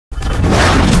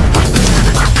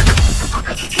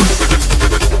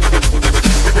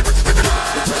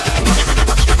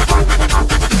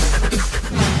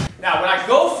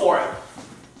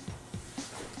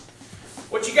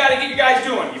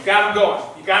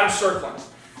got them circling.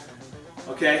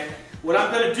 Okay? What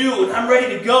I'm going to do when I'm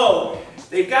ready to go,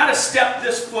 they've got to step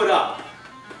this foot up.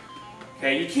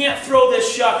 Okay? You can't throw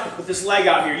this shuck with this leg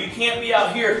out here. You can't be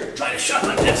out here trying to shuck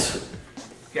like this.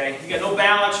 Okay? You got no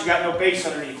balance, you got no base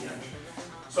underneath you.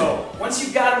 So once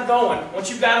you've got them going, once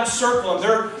you've got them circling,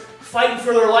 they're fighting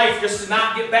for their life just to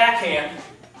not get backhand.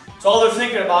 So all they're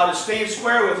thinking about is staying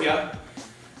square with you.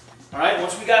 All right,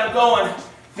 once we got them going,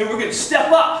 then we're going to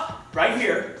step up right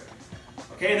here.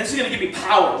 Okay, and this is going to give me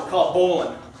power. We call it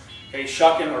bowling. Okay,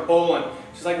 shucking or bowling.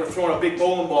 It's just like we're throwing a big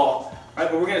bowling ball. All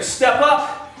right, but we're going to step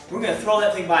up. We're going to throw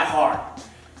that thing by hard.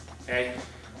 Okay,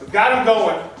 we've got them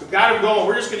going. We've got them going.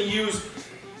 We're just going to use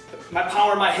my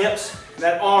power in my hips and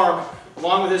that arm,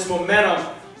 along with this momentum,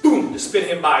 boom, to spin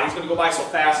him by. He's going to go by so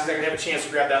fast, he's not going to have a chance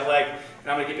to grab that leg,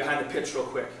 and I'm going to get behind the pitch real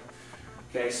quick.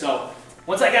 Okay, so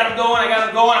once I got him going,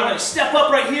 I'm going to step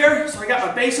up right here, so I got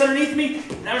my base underneath me,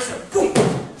 and I'm just going to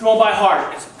boom, throw him by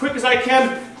hard. As quick as I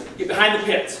can, get behind the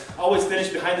pits. Always finish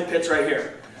behind the pits right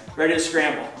here, ready to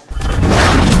scramble.